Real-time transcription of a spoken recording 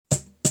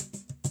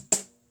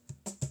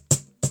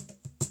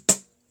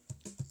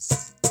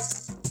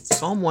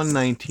Psalm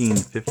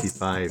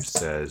 119:55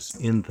 says,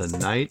 "In the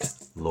night,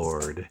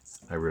 Lord,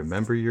 I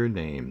remember your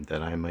name,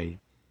 that I may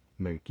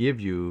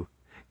give your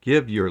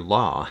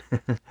law."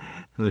 Let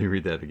me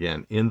read that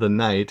again. In the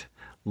night,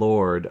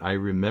 Lord, I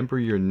remember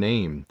your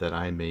name, that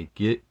I may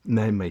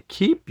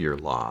keep your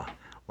law.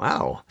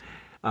 Wow.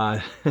 Uh,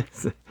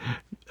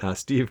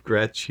 Steve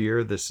Gretsch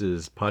here.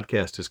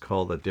 Podcast is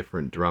called A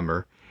Different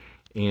Drummer.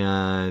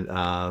 And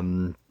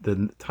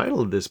the title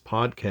of this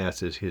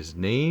podcast is His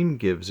Name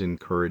Gives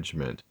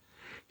Encouragement.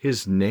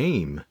 His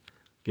name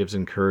gives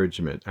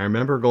encouragement. I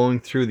remember going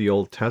through the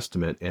Old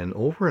Testament, and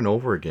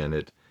over again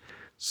it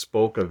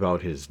spoke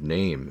about his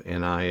name.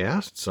 And I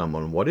asked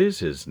someone, what is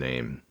his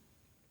name?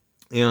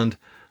 And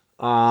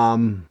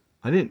I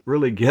didn't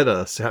really get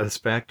a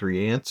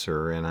satisfactory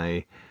answer.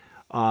 And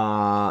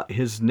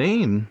his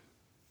name,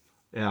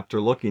 after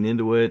looking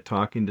into it,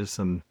 talking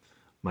to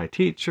my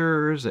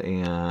teachers,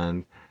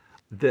 and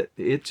that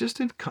it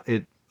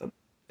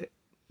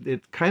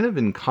kind of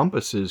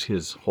encompasses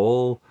his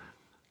whole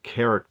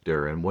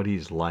character and what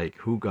he's like,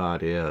 who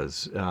God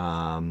is.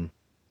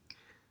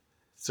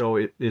 So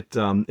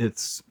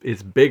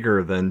it's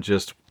bigger than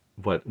just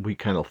what we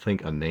kind of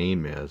think a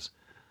name is.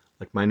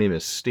 Like, my name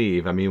is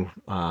Steve. I mean,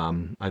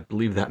 I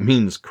believe that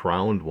means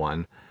crowned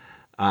one.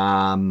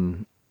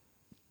 But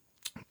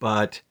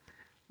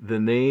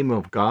the name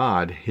of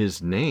God, his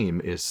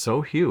name is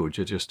so huge,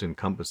 it just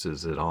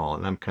encompasses it all.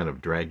 And I'm kind of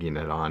dragging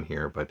it on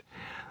here, but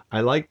I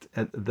liked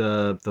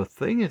the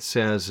thing it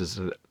says is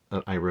that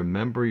I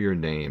remember your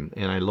name.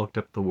 And I looked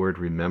up the word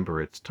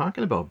remember. It's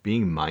talking about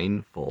being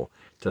mindful,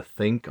 to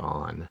think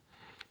on,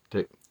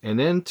 and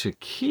then to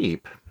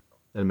keep.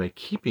 And by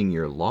keeping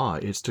your law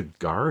is to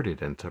guard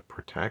it and to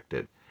protect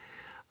it.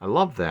 I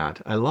love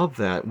that.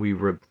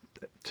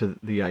 To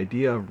the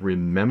idea of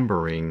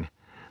remembering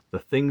the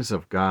things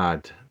of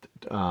God,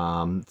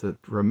 to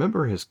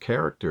remember his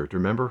character, to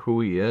remember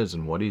who he is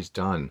and what he's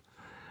done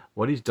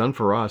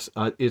for us.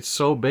 It's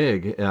so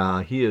big.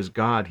 He is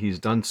God. He's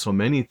done so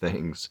many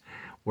things.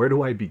 Where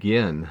do I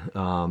begin?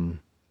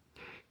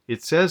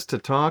 It says to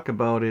talk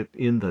about it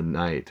in the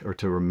night, or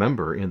to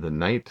remember in the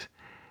night.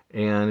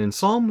 And in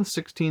Psalm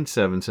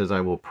 16:7 says, "I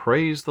will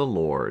praise the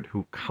Lord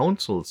who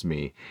counsels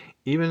me.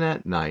 Even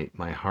at night,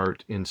 my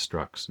heart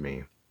instructs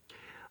me."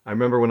 I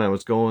remember when I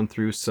was going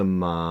through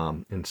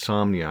some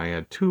insomnia. I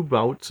had 2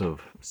 bouts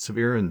of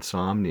severe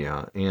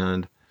insomnia,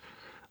 and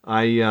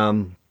I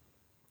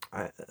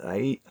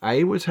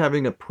was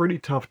having a pretty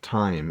tough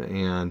time,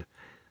 and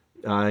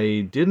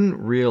I didn't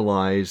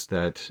realize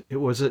that it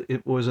was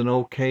an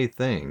okay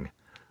thing.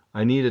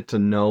 I needed to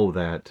know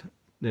that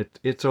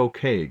it's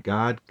okay.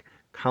 God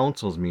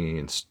counsels me,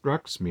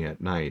 instructs me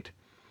at night.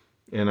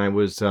 And I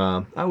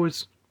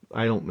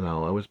don't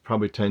know, it was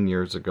probably 10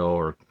 years ago,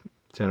 or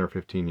 10 or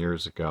 15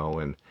 years ago,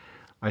 and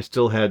I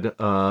still had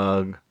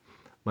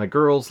my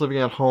girls living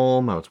at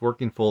home. I was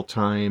working full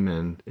time,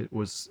 and it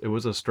was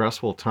a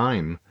stressful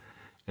time.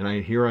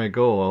 And here I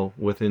go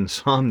with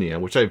insomnia,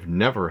 which I've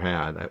never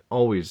had. I've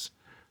always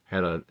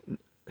never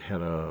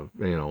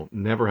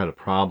had a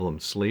problem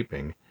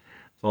sleeping.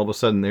 So all of a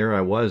sudden, there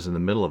I was in the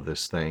middle of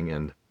this thing,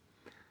 and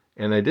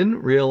I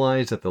didn't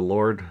realize that the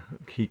Lord,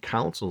 he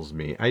counsels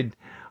me. I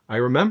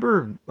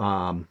remember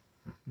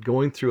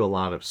going through a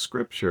lot of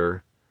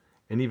scripture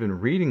and even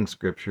reading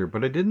scripture,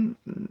 but I didn't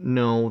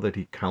know that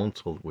he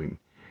counseled me.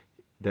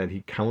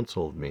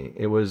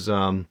 It was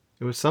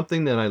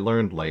something that I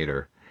learned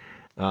later.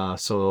 We're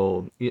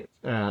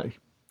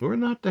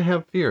not to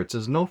have fear. It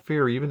says, "No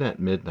fear even at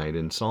midnight."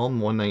 In Psalm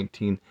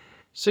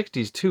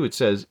 119:62, it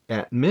says,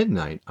 "At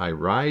midnight I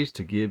rise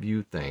to give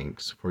you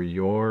thanks for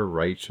your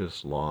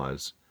righteous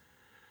laws."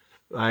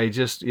 I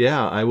just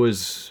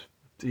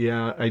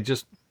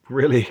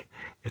really,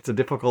 it's a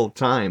difficult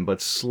time,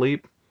 but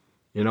sleep,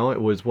 it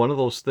was one of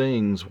those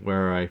things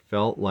where I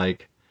felt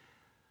like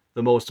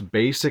the most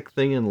basic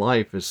thing in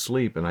life is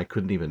sleep, and I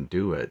couldn't even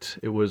do it.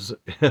 It was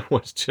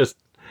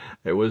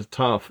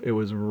tough. It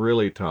was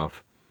really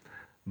tough,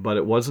 but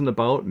it wasn't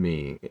about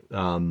me.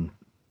 The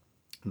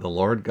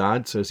Lord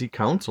God says he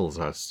counsels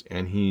us,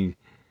 and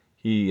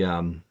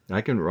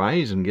I can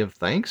rise and give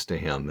thanks to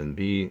him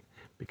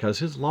because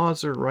his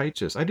laws are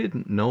righteous. I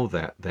didn't know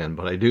that then,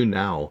 but I do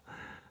now.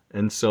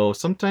 And so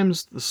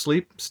sometimes the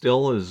sleep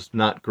still is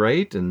not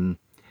great, and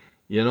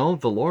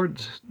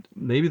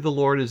maybe the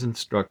Lord is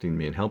instructing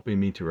me and helping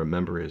me to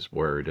remember his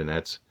word, and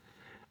that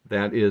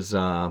is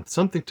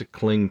something to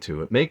cling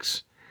to. It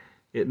makes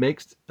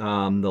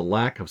the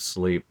lack of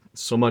sleep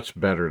so much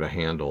better to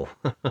handle.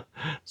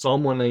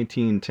 Psalm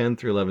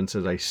 119:10-11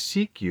 says, "I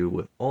seek you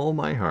with all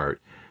my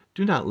heart.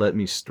 Do not let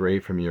me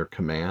stray from your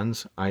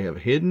commands. I have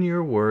hidden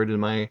your word in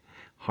my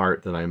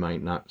heart, that I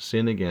might not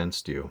sin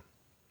against you."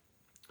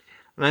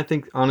 And I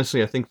think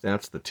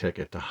that's the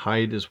ticket: to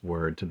hide his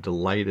word, to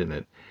delight in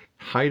it,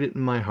 hide it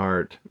in my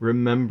heart,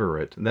 remember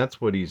it. And that's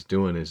what he's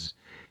doing, is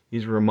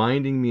he's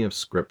reminding me of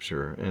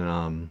scripture.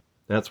 And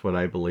that's what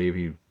I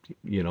believe.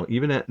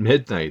 Even at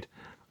midnight,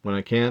 when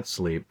I can't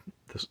sleep,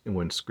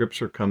 when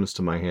scripture comes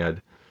to my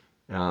head,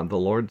 The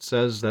Lord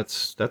says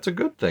that's a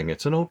good thing.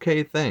 It's an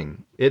okay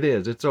thing. It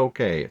is. It's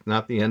okay. It's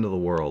not the end of the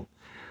world.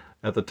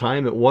 At the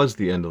time, it was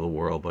the end of the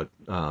world. But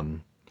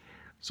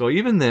so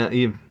even that,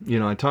 it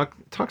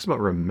talks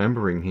about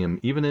remembering Him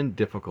even in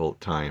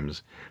difficult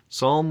times.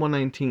 Psalm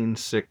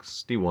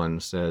 119:61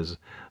 says,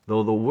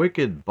 "Though the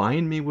wicked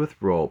bind me with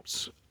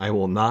ropes, I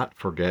will not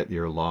forget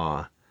your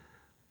law."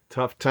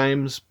 Tough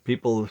times,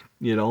 people,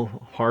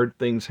 hard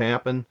things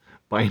happen,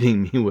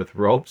 binding me with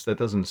ropes. That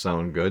doesn't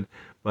sound good,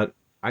 but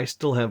I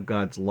still have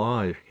God's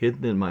law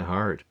hidden in my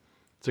heart.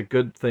 It's a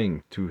good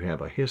thing to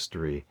have a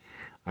history.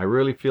 I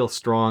really feel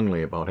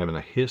strongly about having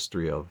a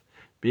history of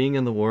being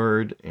in the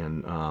Word,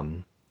 and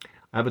I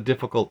have a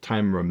difficult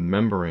time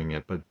remembering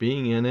it, but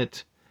being in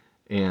it,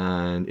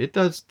 and it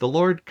does, the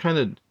Lord kind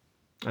of,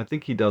 I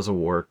think He does a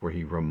work where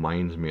He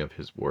reminds me of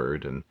His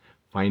Word and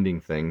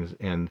finding things,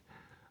 and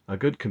a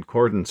good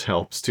concordance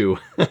helps too.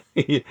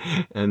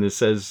 And it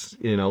says,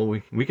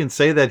 we can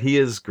say that He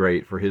is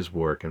great for His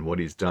work and what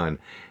He's done.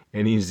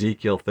 And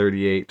Ezekiel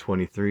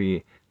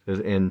 38:23 says,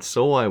 "And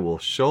so I will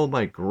show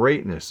my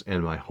greatness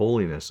and my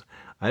holiness.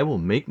 I will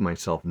make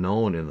myself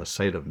known in the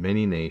sight of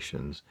many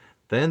nations.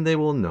 Then they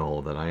will know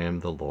that I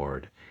am the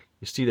Lord."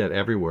 You see that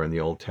everywhere in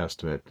the Old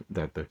Testament,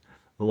 that the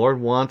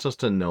Lord wants us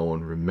to know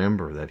and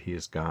remember that He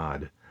is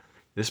God.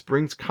 This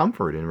brings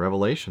comfort in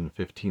Revelation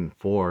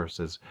 15:4.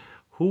 Says,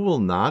 "Who will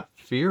not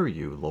fear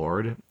you,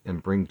 Lord,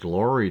 and bring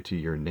glory to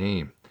your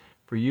name?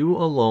 For you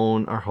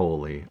alone are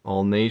holy.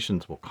 All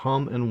nations will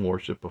come and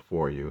worship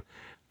before you,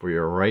 for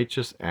your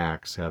righteous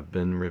acts have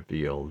been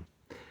revealed."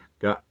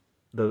 God,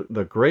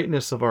 the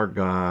greatness of our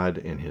God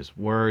and His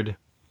Word,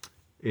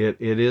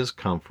 it is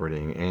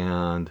comforting.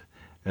 And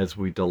as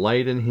we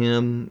delight in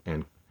Him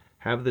and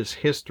have this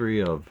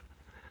history of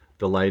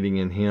delighting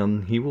in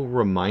Him, He will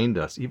remind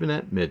us, even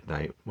at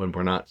midnight when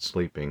we're not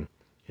sleeping.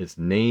 His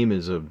name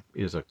is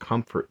a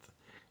comfort.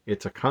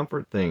 It's a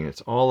comfort thing.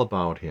 It's all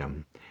about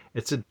Him.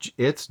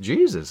 It's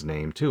Jesus'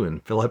 name too. In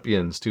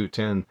Philippians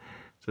 2:10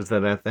 says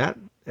that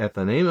at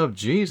the name of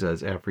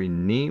Jesus, every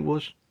knee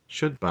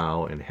should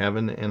bow in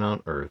heaven and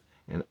on earth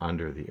and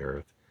under the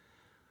earth.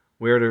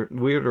 We are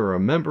to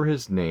remember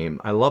His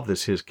name. I love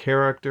this. His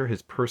character,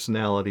 His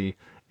personality,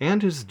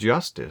 and His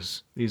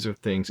justice. These are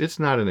things. It's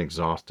not an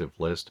exhaustive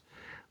list,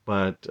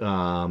 but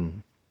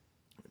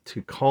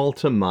to call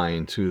to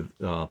mind, to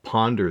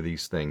ponder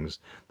these things,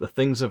 the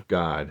things of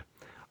God.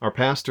 Our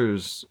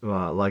pastors,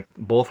 like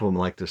both of them,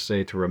 like to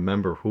say to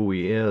remember who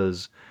He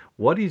is,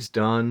 what He's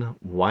done,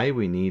 why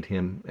we need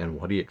Him, and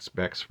what He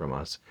expects from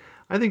us.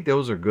 I think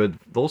those are good.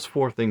 Those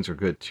four things are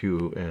good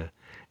too,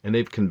 and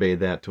they've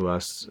conveyed that to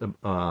us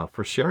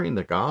for sharing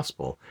the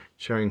gospel,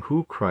 sharing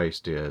who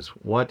Christ is,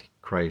 what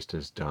Christ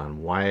has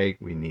done, why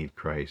we need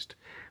Christ,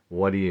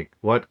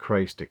 what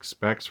Christ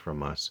expects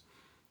from us.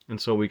 And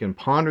so we can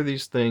ponder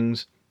these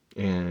things,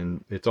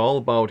 and it's all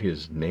about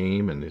His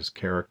name and His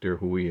character,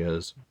 who He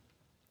is,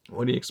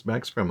 what He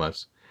expects from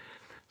us.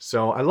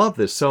 So I love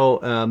this. So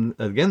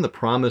again, the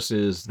promise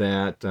is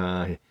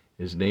that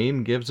His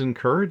name gives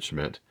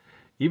encouragement.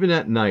 Even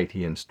at night,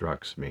 He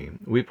instructs me.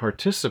 We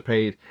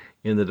participate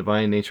in the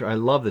divine nature. I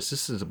love this.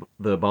 This is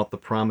about the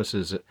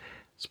promises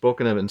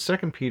spoken of in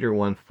 2 Peter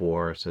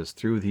 1:4. It says,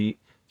 Through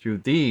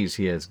these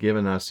He has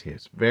given us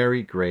His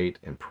very great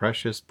and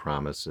precious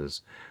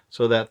promises,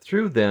 so that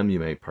through them you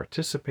may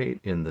participate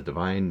in the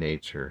divine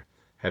nature,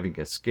 having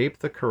escaped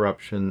the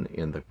corruption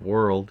in the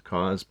world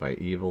caused by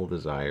evil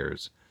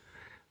desires.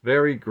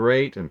 Very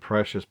great and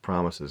precious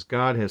promises.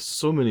 God has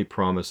so many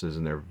promises,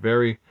 and they're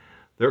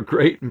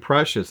great and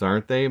precious,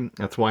 aren't they?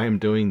 That's why I'm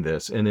doing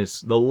this, and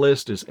the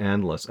list is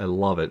endless. I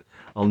love it.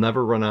 I'll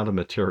never run out of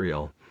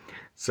material.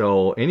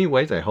 So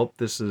anyways, I hope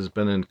this has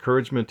been an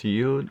encouragement to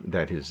you,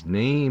 that His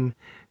name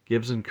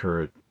gives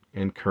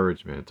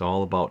encouragement. It's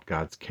all about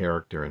God's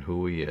character and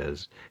who He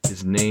is.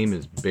 His name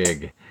is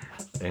big.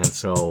 And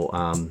so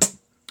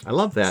I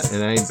love that.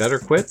 And I better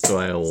quit. So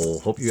I will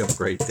hope you have a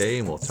great day,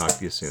 and we'll talk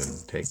to you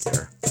soon. Take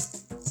care.